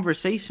formal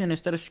conversation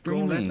instead of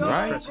screaming, No,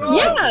 right? bro.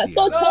 Yeah,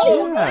 so No, tell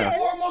you No, what.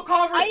 formal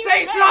conversation.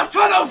 I am I'm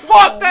trying to not.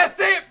 fuck. That's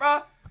it,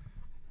 bro.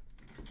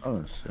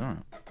 Oh, sure.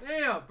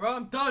 Damn, bro.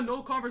 I'm done.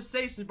 No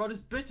conversation, bro.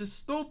 This bitch is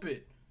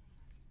stupid.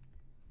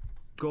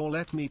 Go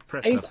let me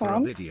press Are you her for a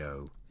calm?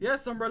 video.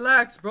 Yes, I'm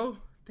relaxed, bro.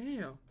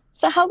 Damn.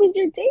 So how was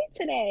your day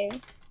today?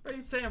 Bro,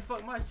 you saying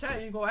fuck my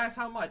chat? You gonna ask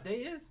how my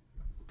day is?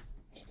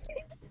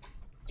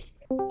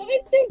 How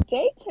was your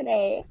day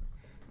today?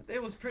 My day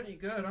was pretty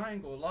good. I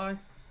ain't gonna lie.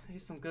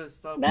 Ate some good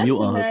stuff. That's You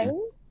are nice.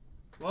 hooking.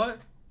 What?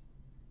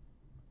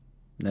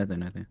 Nothing.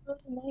 That's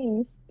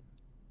nice.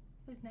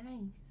 It's nice.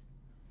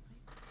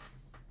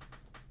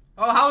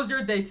 Oh, how was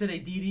your day today,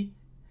 Didi?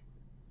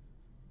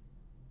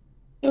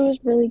 It was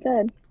really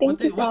good.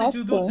 Thank you for What did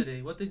you do asking.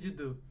 today? What did you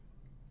do?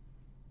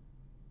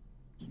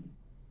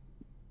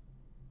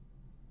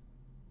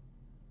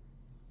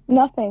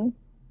 Nothing.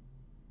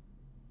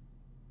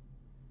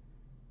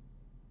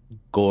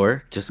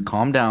 Gore, just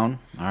calm down.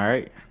 All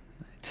right.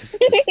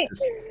 Just,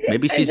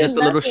 maybe I she's did just a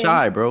little nothing.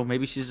 shy, bro.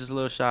 Maybe she's just a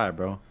little shy,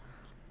 bro.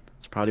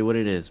 That's probably what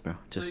it is, bro.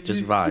 So Just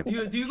you- vibe.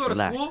 Do you go to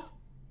Relax. school?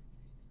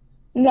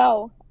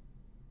 No,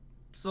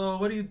 So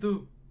what do you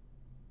do?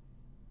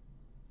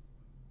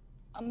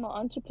 I'm an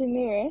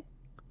entrepreneur.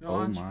 You're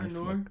Oh an my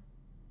entrepreneur.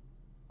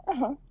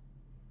 Uh-huh.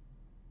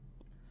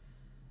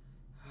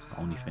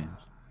 OnlyFans.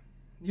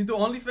 You do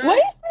OnlyFans?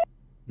 What?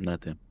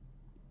 Nothing.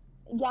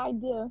 Yeah, I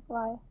do.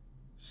 Why?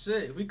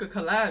 Shit, we could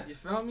collab. You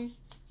feel me?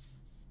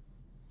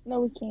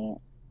 No, we can't.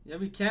 Yeah,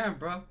 we can,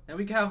 bro. And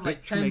we can have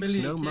like Bitch 10 makes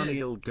million no kids. money,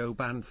 he'll go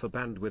band for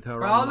band with her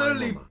Bro, I'll online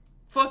literally mama.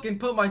 fucking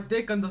put my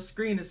dick on the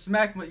screen and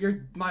smack my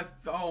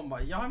oh my,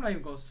 y'all, I'm not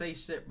even gonna say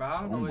shit, bro.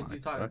 I don't know Oh what my you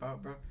talking God.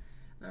 about, bro.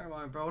 Never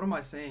mind, bro. What am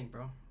I saying,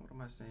 bro? What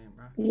am I saying,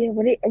 bro? Yeah,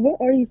 what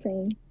are you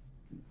saying?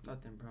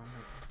 Nothing, bro.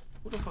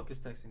 Who the fuck is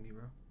texting me,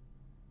 bro?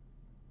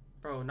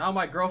 Bro, now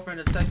my girlfriend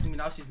is texting me.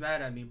 Now she's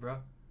mad at me, bro.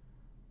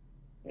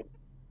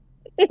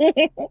 Who's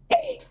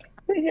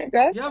your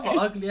girl? You have an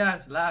ugly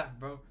ass laugh,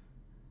 bro.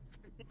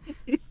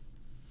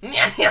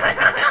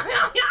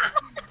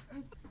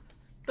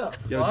 The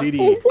Yo, fuck? Didi.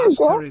 Who's your Ask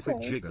her if it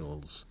girlfriend?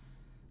 jiggles.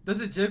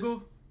 Does it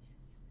jiggle?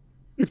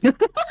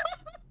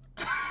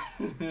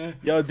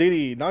 Yo,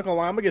 Didi, not gonna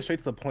lie, I'm gonna get straight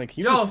to the point. Can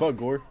you Yo. just fuck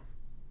Gore?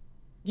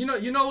 You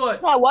know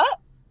what? What?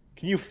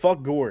 Can you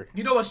fuck Gore?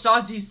 You know what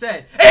Shaji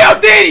said? Hey, yo,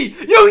 Didi,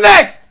 you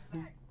next.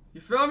 You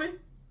feel me?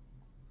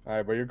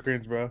 Alright, bro, you're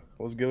cringe, bro.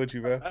 What's good with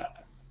you, bro?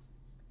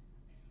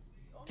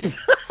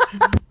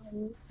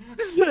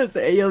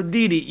 Hey, yo,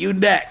 Didi, you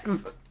next.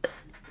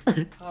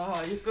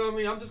 Oh, you feel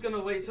me? I'm just gonna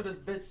wait till this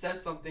bitch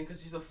says something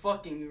because she's a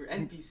fucking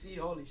NPC.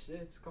 Holy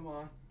shit! Come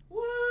on.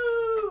 Woo!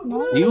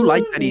 No. Do you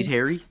like that he's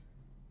hairy?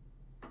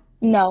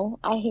 No,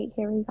 I hate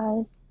hairy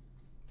guys.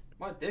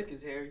 My dick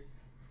is hairy.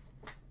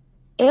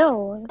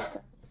 Ew.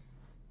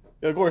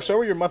 Yo, Gore, show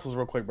her your muscles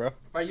real quick, bro.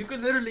 Right, you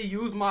could literally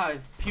use my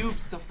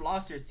pubes to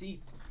floss your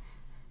teeth.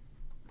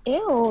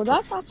 Ew,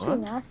 that's actually What?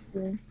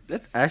 nasty.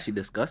 That's actually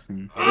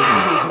disgusting. Those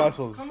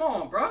muscles. Come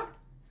on, bro.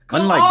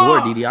 Come Unlike on.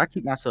 Gore, Didi, I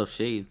keep myself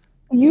shaved.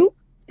 You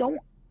don't,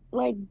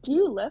 like, do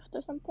you lift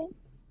or something?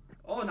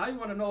 Oh, now you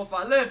want to know if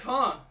I live,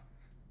 huh?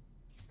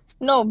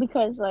 No,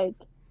 because, like,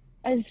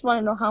 I just want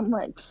to know how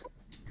much.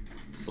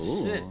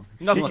 Ooh. Shit.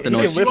 He No, wants He to can know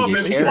if lift you you,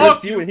 get he can hairy. Fuck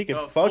lift you, and he can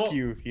you. fuck Fuck.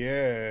 you.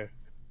 Yeah.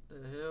 The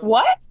hell?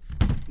 What?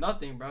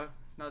 Nothing, bro.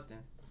 Nothing.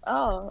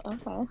 Oh,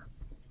 okay.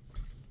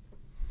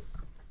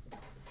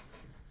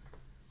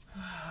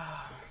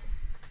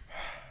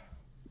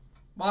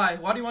 Why?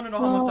 Why do you want to know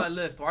how Well- much I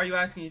lift? Why are you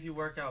asking if you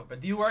work out? But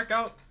do you work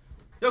out?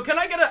 Yo, can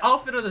I get an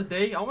outfit of the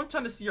day? I want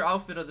trying to see your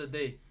outfit of the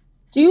day.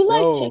 Do you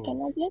like No. chicken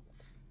nuggets?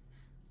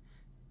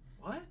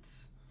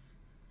 What?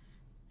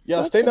 Yo,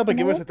 What's stand up, up and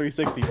give bro? us a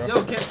 360, bro.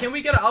 Yo, can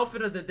we get an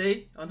outfit of the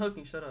day?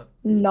 Unhooking, shut up.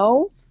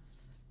 No.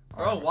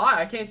 Bro, why?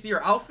 I can't see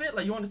your outfit?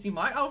 Like, you want to see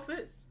my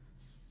outfit?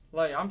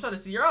 Like, I'm trying to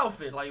see your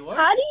outfit. Like, what?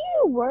 How do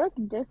you work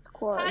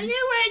Discord? How do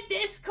you work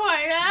Discord?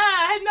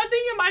 Ah, I have nothing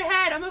in my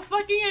head. I'm a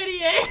fucking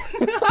idiot.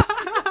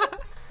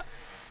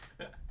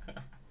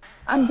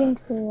 I'm being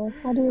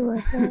serious. How do you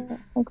work it?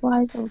 Like,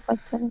 why is it like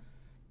this?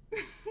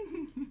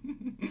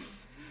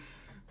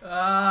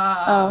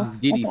 Ah. Oh,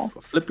 Didi, okay.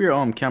 flip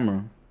your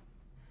camera.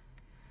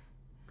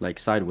 Like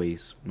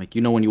sideways. Like,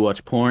 you know when you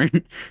watch porn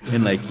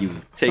and like you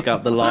take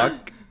out the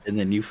lock and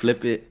then you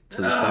flip it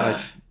to the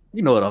side.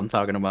 You know what I'm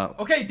talking about.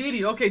 Okay,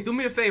 Didi. Okay, do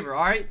me a favor.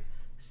 All right,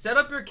 set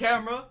up your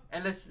camera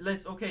and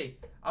let's. Okay,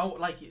 I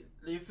like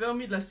you feel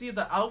me? Let's see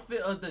the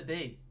outfit of the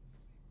day.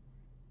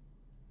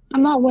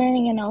 I'm not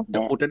wearing an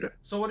outfit.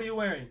 So what are you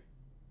wearing?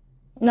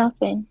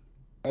 Nothing.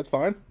 That's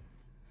fine.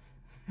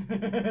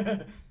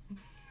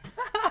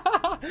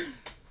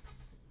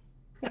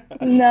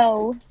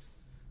 No.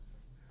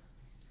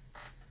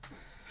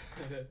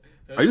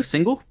 Are you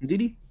single,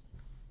 Didi?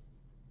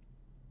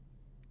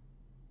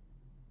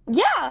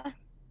 Yeah.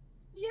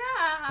 Yeah.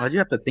 Why'd you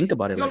have to think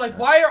about it? Yo, like like that?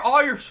 why are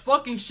all your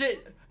fucking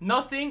shit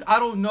nothing? I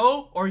don't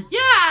know. Or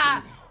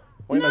yeah.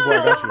 Wait, no, Gore,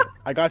 I got you.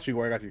 I got you,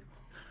 Gore. I got you.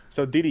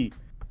 So Didi,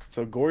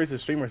 so Gore is a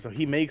streamer, so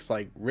he makes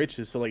like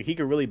riches, so like he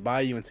could really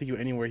buy you and take you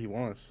anywhere he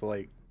wants. So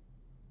like,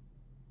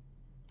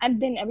 I've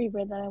been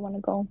everywhere that I want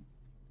to go. all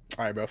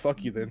right, bro.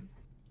 Fuck you then.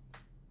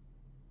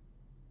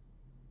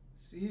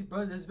 See,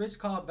 bro, this bitch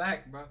called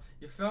back, bro.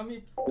 You feel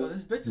me? Yo,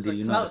 this bitch is Do a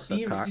you know how clout to suck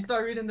demon. cock? She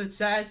start reading the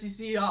chat. She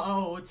see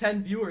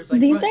 10 viewers. Like,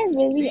 These bro, are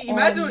really. see,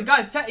 imagine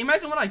guys, chat.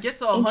 Imagine when I get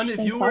to 100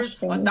 interesting viewers,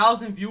 questions.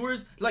 1,000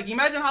 viewers. Like,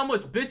 imagine how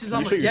much bitches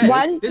I'm sure gonna you get.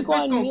 Why did This you go bitch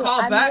on gonna mute?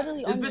 call I'm back.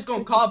 literally This on bitch the gonna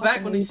 50 call back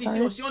fucking when she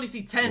retard. only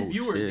see 10 Oh,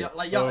 viewers. shit.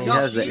 Like, Oh, y'all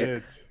has see a-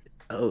 it?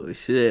 Oh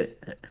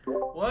shit.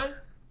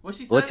 What? What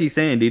she said? What's he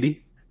saying,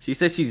 Didi? She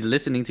said she's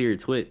listening to your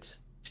Twitch.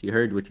 She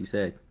heard what you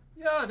said.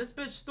 Yeah, this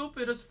bitch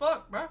stupid as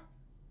fuck, bro.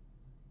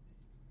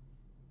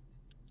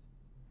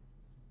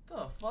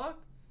 The fuck?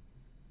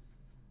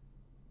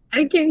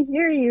 I can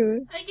hear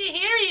you. I can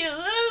hear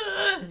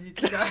you.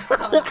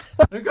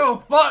 You go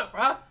fuck,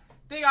 bro.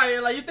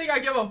 You think I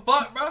give a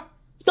fuck, bro?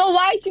 So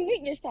why'd you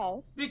mute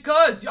yourself?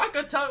 Because I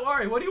could tell.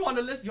 Alright, what do you want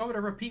to listen? You want me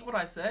to repeat what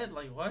I said?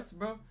 Like what,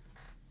 bro?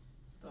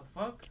 The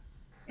fuck?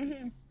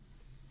 Mm-hmm.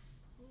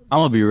 I'm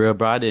gonna be real,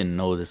 bro. I didn't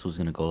know this was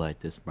gonna go like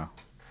this, bro.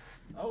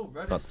 Oh,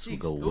 bro, Thought this this would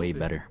cheek's go stupid. way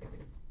better.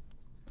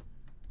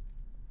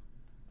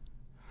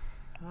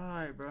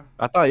 Alright, bro.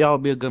 I thought y'all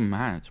would be a good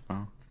match,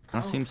 bro.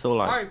 I seem so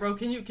like. Alright, bro.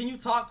 Can you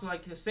talk?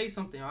 Like, say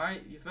something.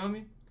 Alright, you feel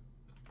me?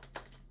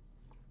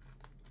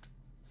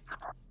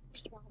 You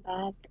smell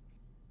bad.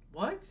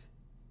 What?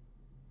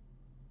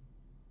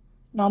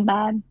 Smell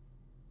bad.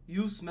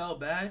 You smell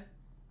bad.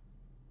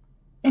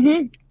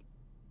 Mm-hmm.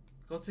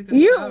 Go take a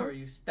You. shower.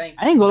 You stank.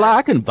 I ain't gonna lie, I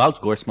ass. can vouch.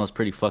 Gore smells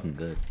pretty fucking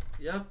good.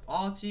 Yep.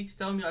 All cheeks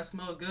tell me I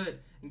smell good.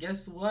 And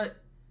guess what?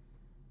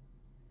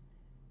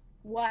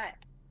 What?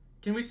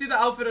 Can we see the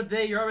outfit of the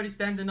day? You're already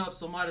standing up,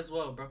 so might as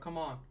well, bro. Come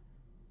on.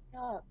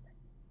 Up.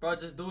 Bro,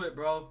 just do it,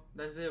 bro.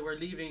 That's it. We're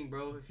leaving,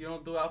 bro. If you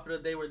don't do outfit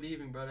of the day, we're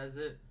leaving, bro. That's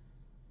it.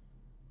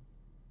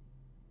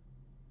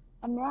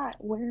 I'm not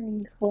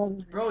wearing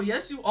clothes. Bro,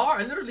 yes you are.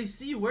 I literally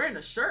see you wearing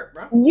a shirt,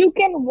 bro. You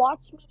can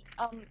watch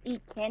me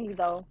eat candy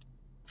though.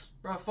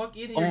 Bro, fuck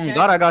eating Oh your my candy.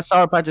 god, I got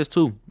Sour Patches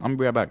too. I'm gonna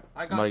be right back.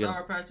 I I'm got about to get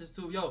Sour Patches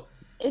too. Yo,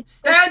 It's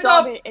stand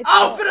up. strawberry- it's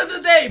Outfit of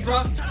the day,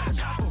 bro.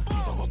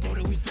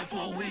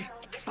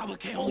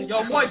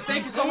 Yo, Moist,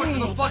 thank you so much for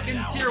the fucking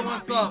tier 1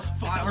 sub.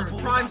 Or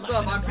prime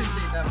sub. I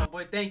appreciate that, my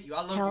boy. Thank you.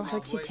 I love Tell you, my her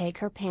boy. to take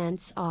her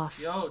pants off.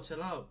 Yo,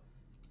 chill out.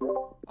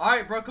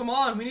 Alright, bro, come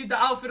on. We need the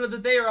outfit of the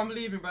day or I'm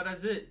leaving, bro.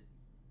 That's it.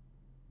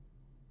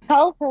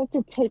 Tell her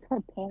to take her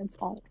pants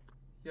off.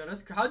 Yo,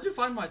 how'd you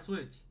find my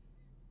Twitch?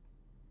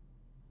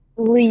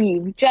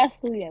 Leave.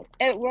 Just leave.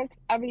 It works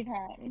every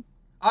time.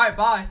 Alright,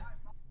 bye.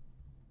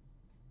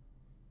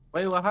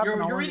 Wait, what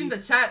happened? You're reading the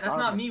chat. That's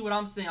not me what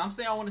I'm saying. I'm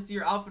saying I want to see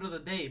your outfit of the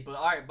day. But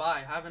alright,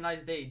 bye. Have a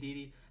nice day,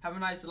 Didi. Have a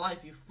nice life,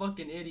 you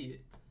fucking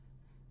idiot.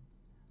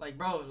 Like,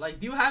 bro, like,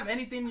 do you have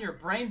anything in your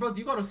brain, bro? Do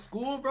you go to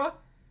school, bro?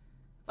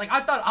 Like,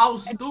 I thought I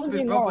was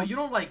stupid, bro, but you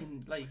don't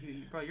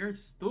bro, you're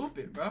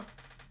stupid, bro.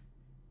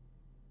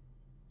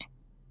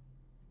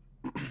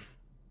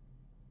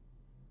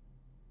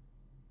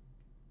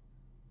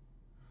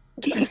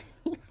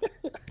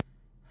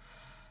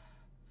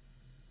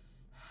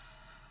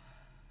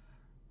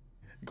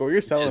 Go,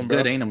 you're selling, It's bro.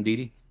 good, ain't 'em,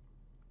 Didi?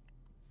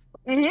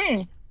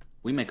 Mm-hmm.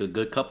 We make a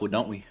good couple,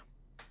 don't we?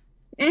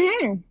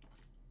 Mm-hmm.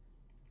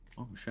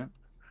 Oh shit!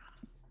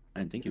 I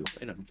didn't think you would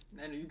say that.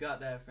 Man, you got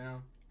that,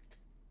 fam.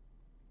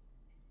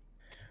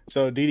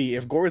 So Didi,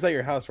 if Gore is at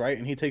your house, right,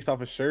 and he takes off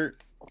his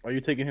shirt, are you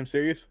taking him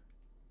serious?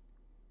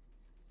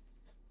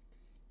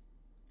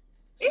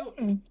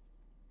 Mm-hmm.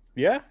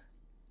 Yeah.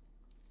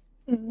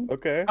 Mm-hmm.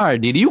 Okay. All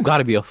right, Didi, you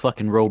gotta be a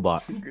fucking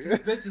robot.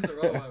 This bitch is a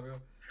robot, bro.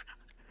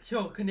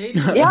 Yo,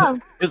 Canadian. Yeah.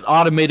 It's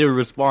automated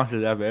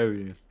responses after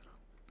everything.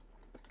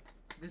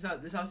 This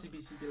how she be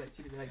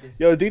like this.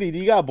 Yo, Didi, do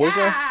you got a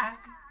boyfriend?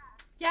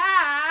 Yeah.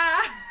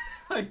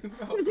 Like,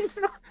 bro.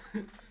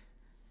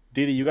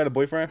 Didi, you got a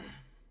boyfriend?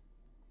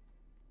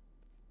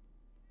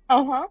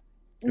 Uh-huh.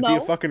 Is he a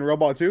No. fucking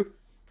robot too?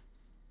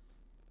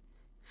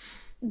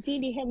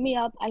 Didi, hit me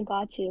up. I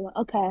got you.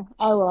 Okay,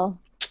 I will. All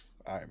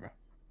right, bro.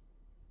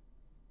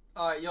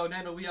 Alright, yo,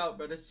 Nano, we out,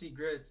 bro. That's cheap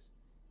grits.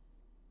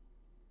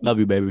 Love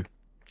you, baby.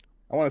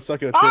 I want to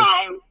suck your tits.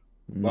 Bye.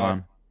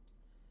 Mom.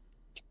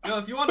 Yo,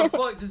 if you want to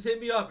fuck, just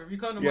hit me up. If you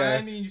come to Yeah.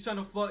 Miami and you trying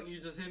to fuck, you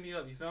just hit me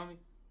up. You feel me?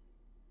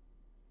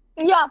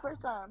 Yeah,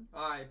 first time.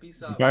 Alright,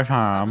 peace out. First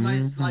Have a time.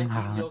 nice life,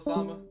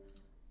 Osama.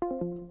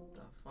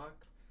 The fuck?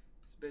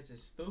 This bitch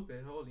is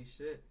stupid. Holy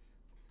shit.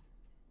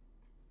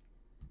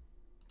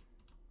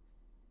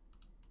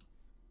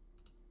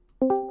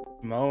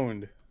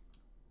 Moaned.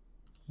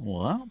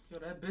 What? Yo,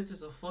 that bitch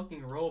is a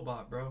fucking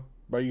robot, bro.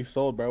 Bro, you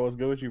sold, bro. What's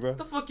good with you, bro? What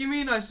the fuck you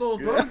mean I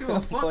sold, bro? I don't give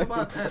a fuck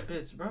about that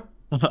bitch, bro.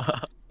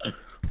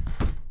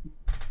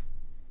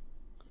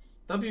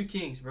 W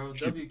Kings, bro.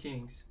 W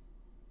Kings.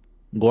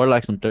 Gore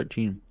likes him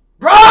 13.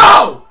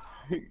 Bro!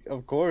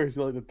 Of course,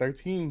 you like the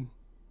 13.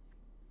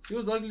 She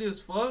was ugly as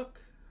fuck.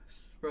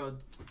 Bro,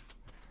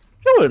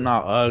 She was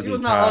not ugly. she was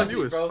not Trav. ugly, She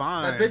was bro.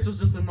 fine. That bitch was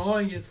just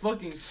annoying and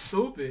fucking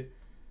stupid.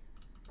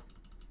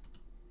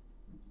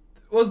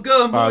 What's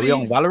good, Are Moody? we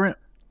on Valorant?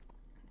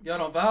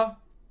 Y'all on Val?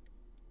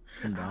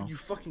 I'm down. You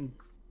fucking.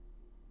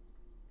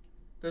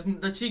 There's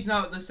the cheek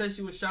now that said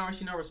she was showering,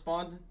 she not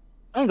responding.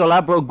 I ain't gonna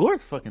lie, bro.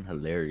 Gore's fucking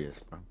hilarious,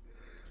 bro.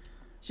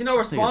 She not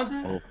This nigga's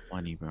responding? so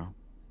funny, bro.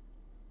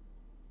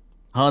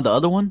 Huh? The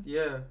other one?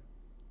 Yeah.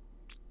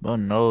 Bro,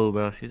 no,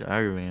 bro. She's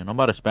aggravating. I'm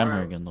about to spam her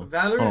Alright, again, though.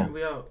 Valorant, Oh.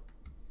 we out.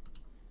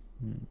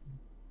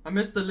 I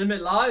missed the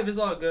limit live. It's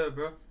all good,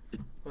 bro.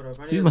 Hold up.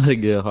 I She need about to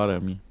get hot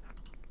at me.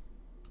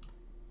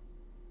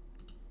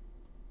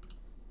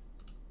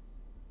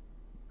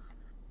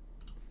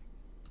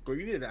 Bro,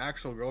 you need an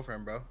actual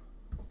girlfriend, bro.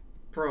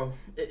 Bro,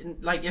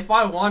 like if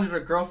I wanted a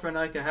girlfriend,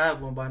 I could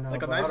have one by now. Like,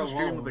 but I imagine don't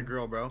streaming want with a one.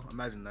 girl, bro.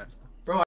 Imagine that.